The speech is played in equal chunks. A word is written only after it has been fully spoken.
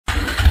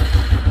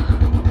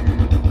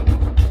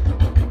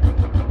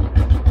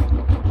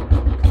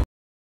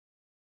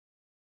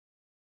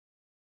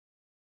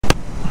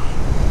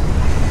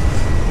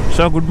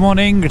So good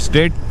morning, it's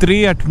day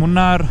 3 at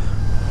Munnar.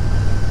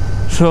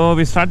 So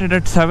we started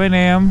at 7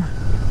 a.m.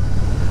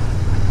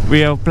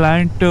 We have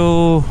planned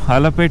to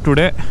Alappe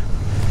today.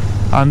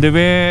 On the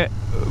way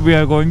we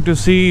are going to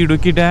see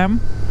Idukki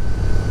Dam.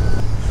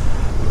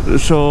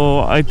 So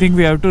I think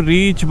we have to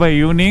reach by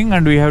evening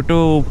and we have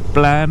to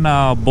plan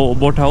a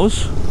boat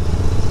house.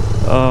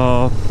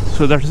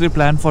 So that is the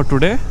plan for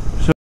today.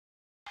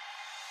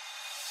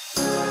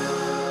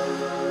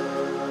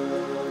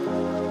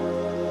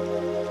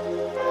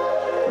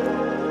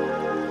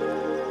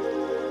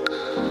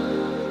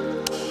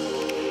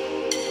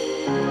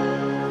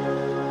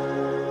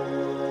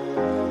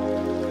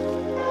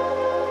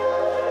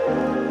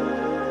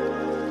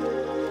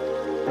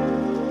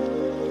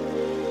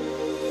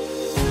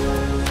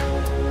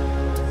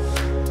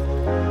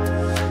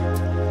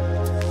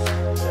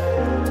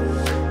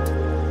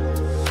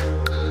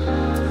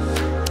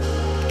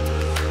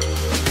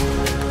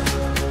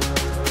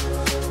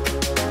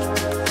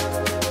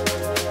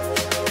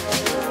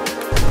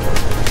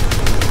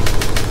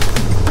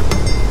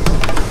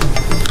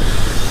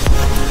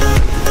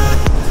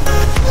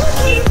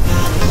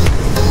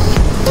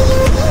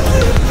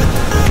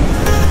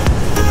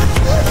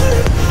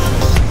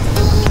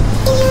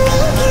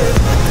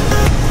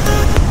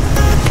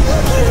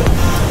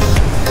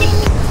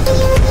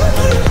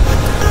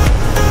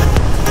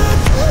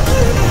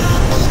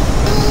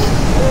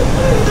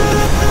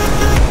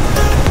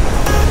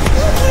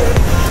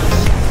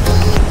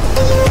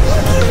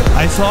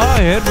 Saw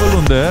a air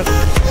balloon there.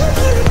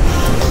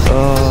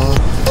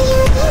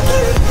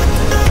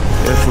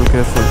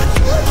 Careful.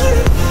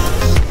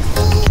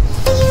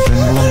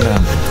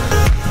 Dam.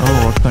 Oh,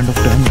 what kind of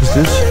dam is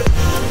this?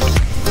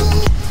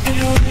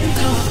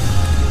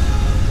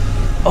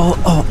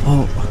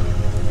 Oh.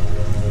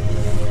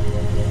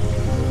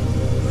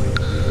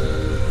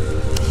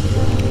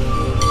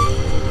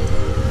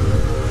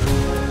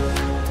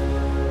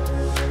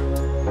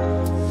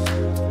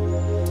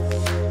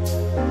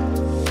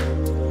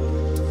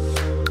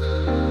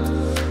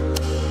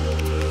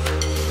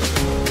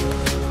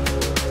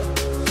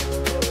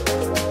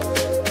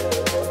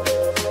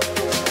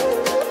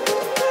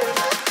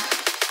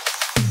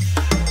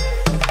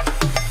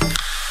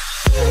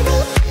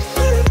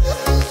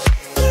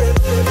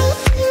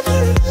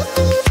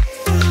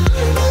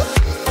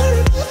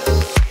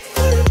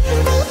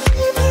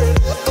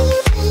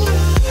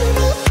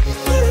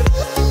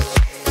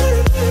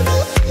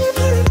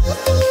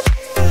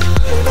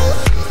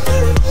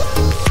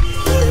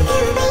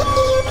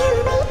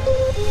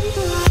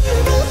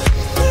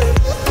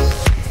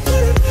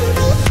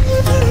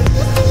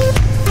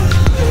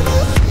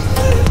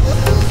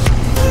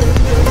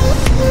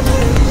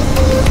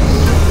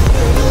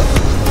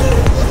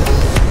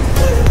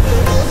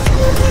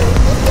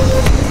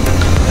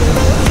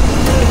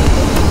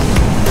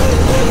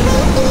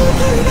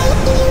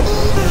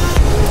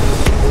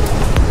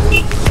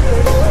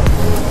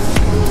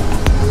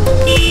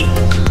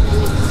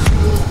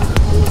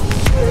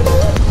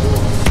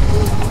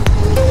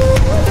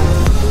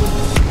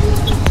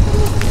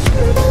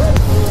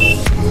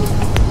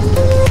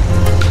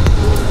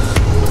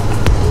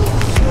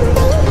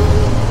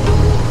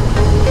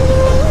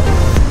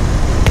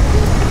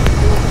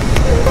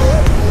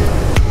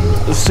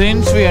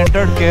 Since we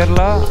entered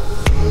Kerala,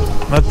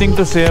 nothing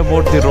to say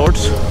about the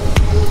roads.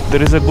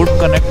 There is a good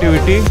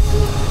connectivity.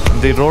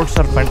 The roads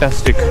are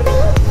fantastic.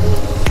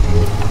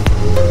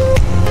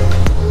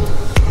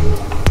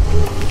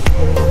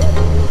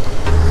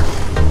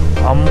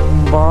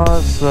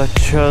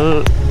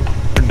 Saddle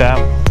Dam.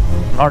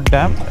 Not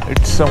dam,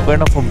 it's some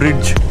kind of a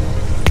bridge.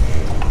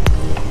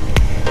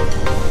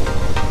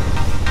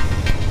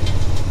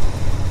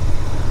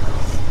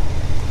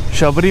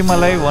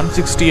 Shabarimalai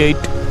 168.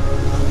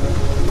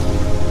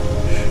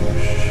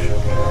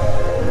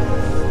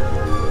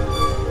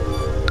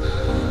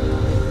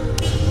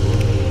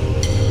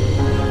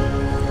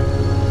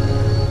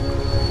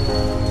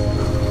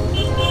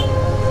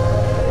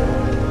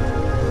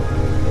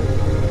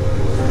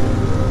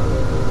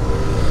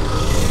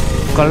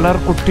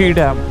 Idukki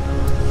Dam.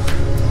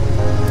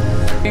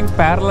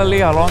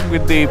 Parallelly along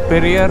with the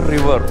Periyar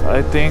River.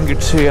 I think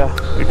it's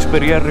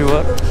Periyar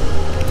River.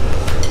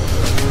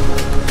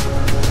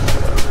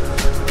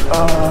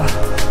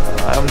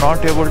 I am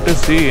not able to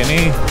see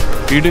any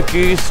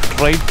Idukki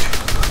straight.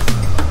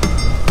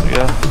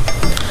 Yeah.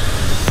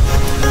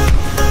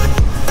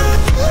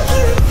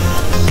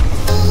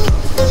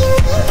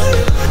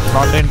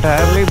 Not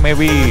entirely,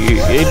 maybe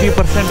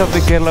 80% of the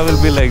Kerala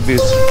will be like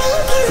this,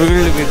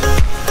 filled with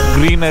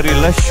greenery,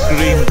 lush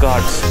green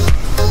cards.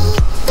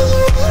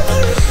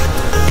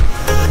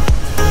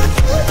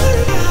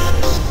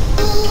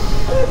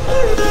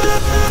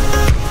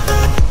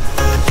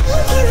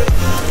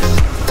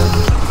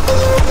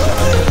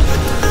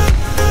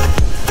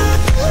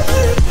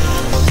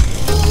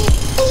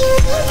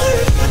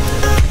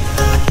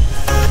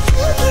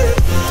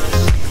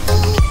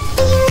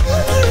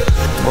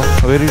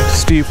 Very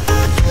steep.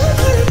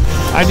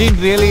 I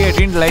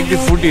didn't like the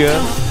food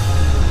here.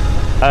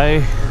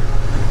 I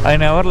I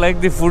never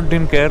like the food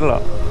in Kerala.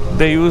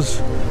 They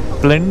use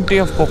plenty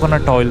of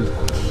coconut oil.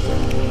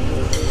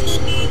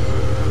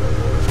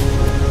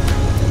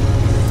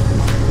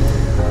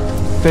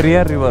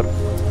 Periyar River.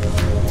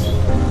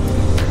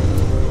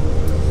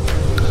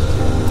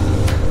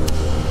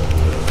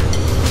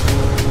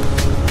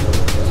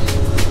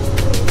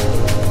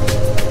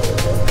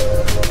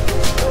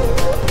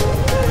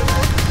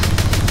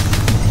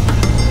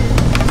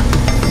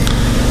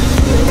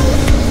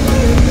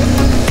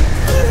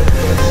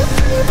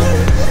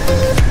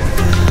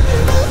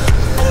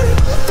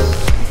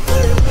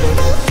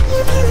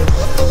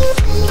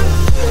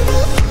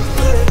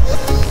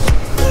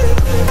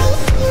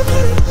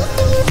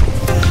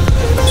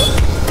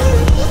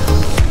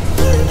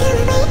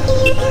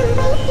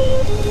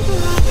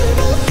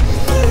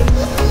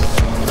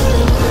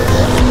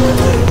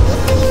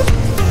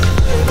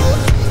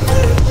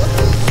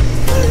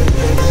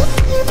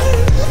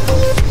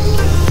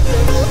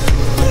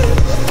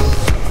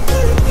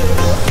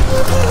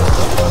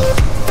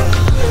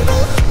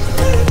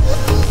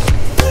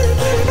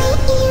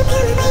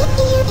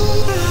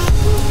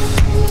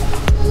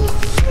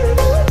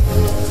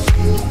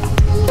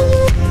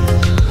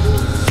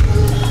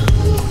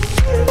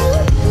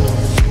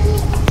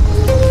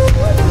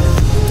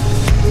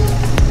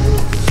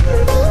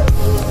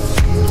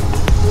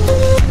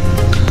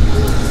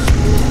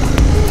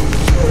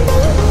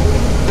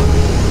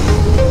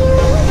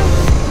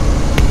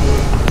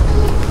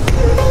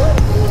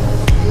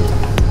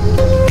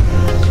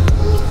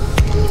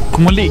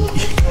 Muli.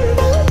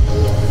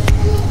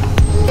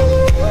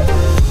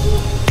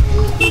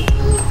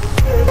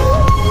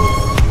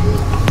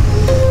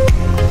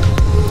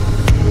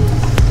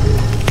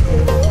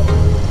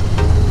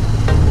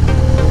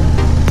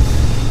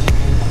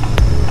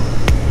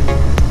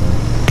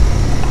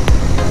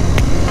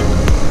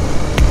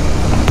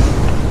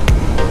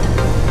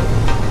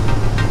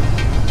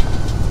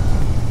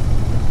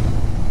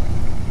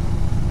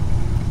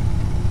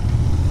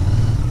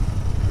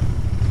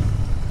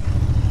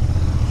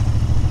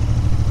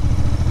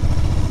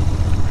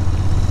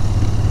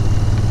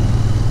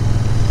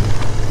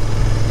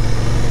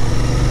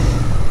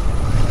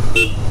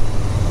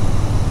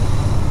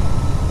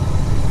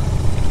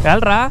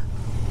 Yalra?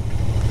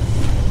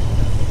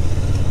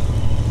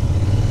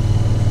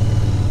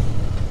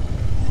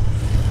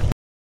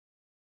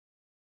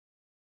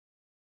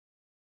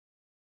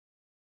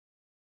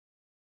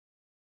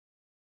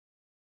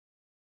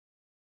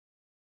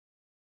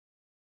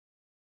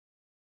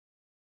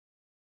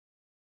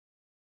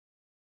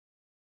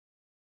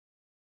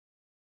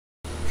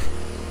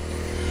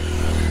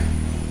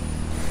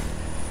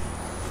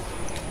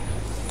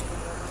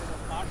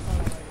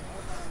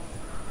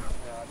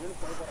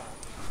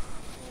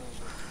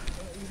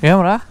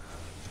 ఏమరా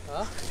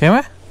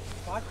ఏమే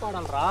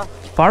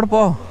పాడు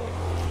పో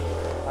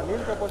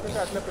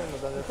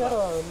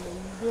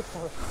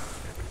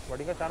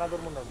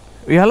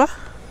ఇవాళ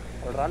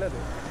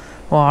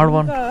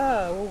ఆడబాను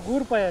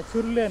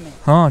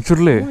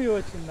చుర్లీ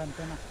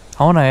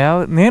అవునా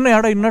నేను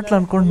ఏడ ఇన్నట్లు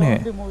అనుకోండి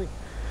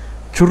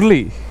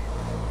చుర్లీ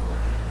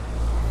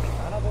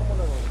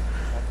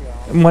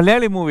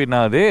మలయాళీ మూవీనా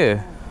అది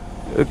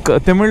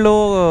తమిళ్లో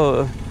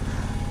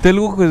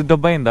తెలుగుకు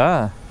డబ్ అయిందా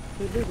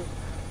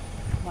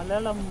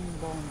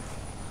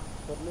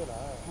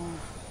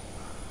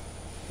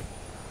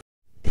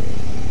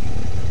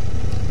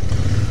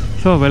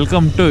So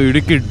welcome to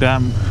Idukki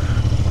Dam.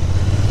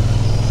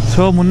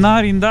 So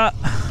Munnar inda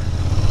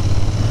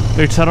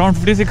it's around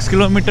 56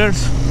 kilometers.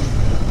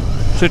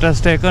 So it has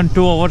taken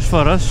 2 hours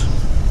for us.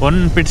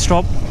 1 pit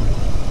stop.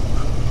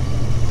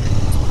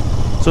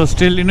 So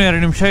still ಇನ್ನು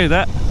 2 ನಿಮಿಷ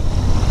ಇದೆ.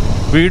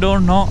 We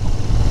don't know.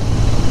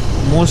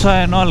 ಮೂಸ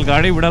ಏನೋ ಅಲ್ಲಿ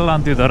ಗಾಡಿ ಬಿಡಲ್ಲ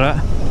ಅಂತಿದ್ದಾರೆ.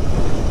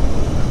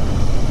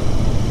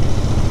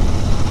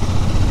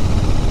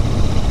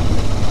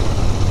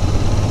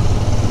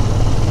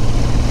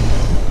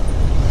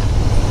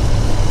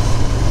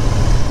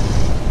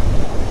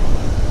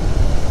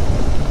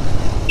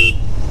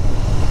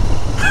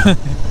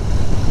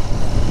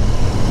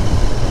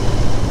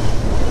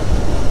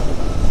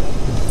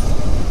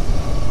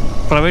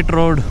 Private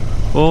road.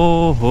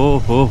 Oh.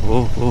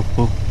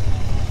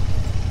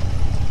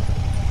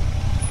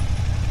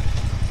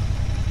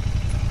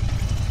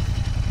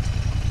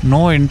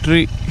 No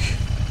entry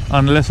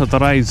unless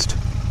authorized.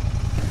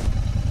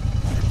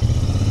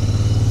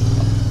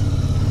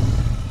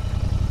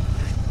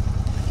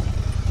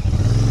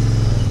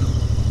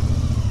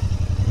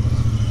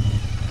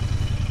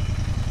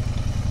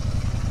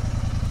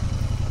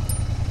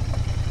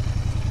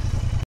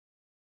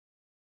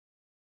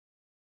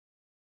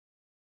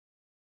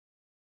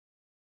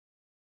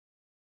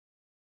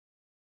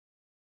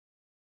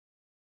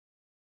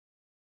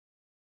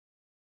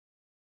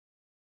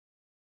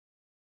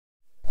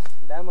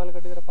 Dam ಅಲ್ಲಿ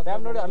ಕಟ್ಟಿದ್ರೆ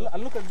ಡ್ಯಾಮ್ ನೋಡಿ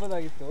ಅಲ್ಲೂ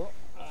ಕಟ್ಬೋದಾಗಿತ್ತು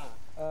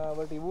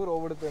ಬಟ್ ಈ ಊರು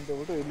ಹೋಗ್ಬಿಡುತ್ತೆ ಅಂತ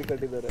ಹೇಳ್ಬಿಟ್ಟು ಇಲ್ಲಿ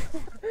ಕಟ್ಟಿದ್ದಾರೆ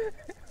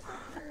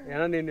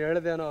ಏನೋ ನೀನು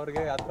ಹೇಳ್ದೇನೋ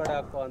ಅವ್ರಿಗೆ ಆ ಕಡೆ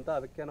ಹಾಕೋ ಅಂತ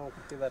ಅದಕ್ಕೆ ನಾವು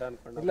ಕೊಟ್ಟಿದ್ದಾರೆ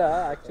ಅನ್ಕೊಂಡು. ಇಲ್ಲ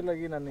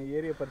ಆ್ಯಕ್ಚುಲಾಗಿ ನಾನು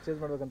ಏರಿಯಾ ಪರ್ಚೇಸ್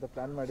ಮಾಡ್ಬೇಕಂತ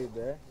ಪ್ಲಾನ್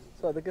ಮಾಡಿದ್ದೆ.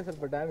 ಸೊ ಅದಕ್ಕೆ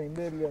ಸ್ವಲ್ಪ ಡ್ಯಾಮ್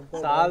ಹಿಂದೆ ಇರಲಿ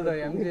ಅಂತ. ಸಾಲದು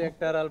MG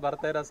ಹೆಕ್ಟೇರಲ್ಲಿ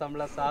ಬರ್ತಾ ಇರೋ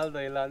ಸಂಬಳ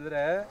ಸಾಲದು. ಇಲ್ಲ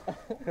ಅಂದರೆ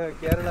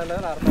ಕೇರಳಲ್ಲಿ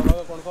ಅರ್ಧ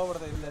ಭಾಗ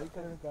ಕೊಂಡ್ಕೊಬಿಡ್ದೆ ಇಲ್ಲ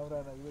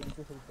ಕ್ಯಾಮ್ರಾನ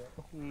ಇದಕ್ಕೆ ಸ್ವಲ್ಪ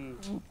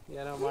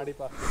ಏನೋ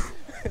ಮಾಡಿಪ್ಪ.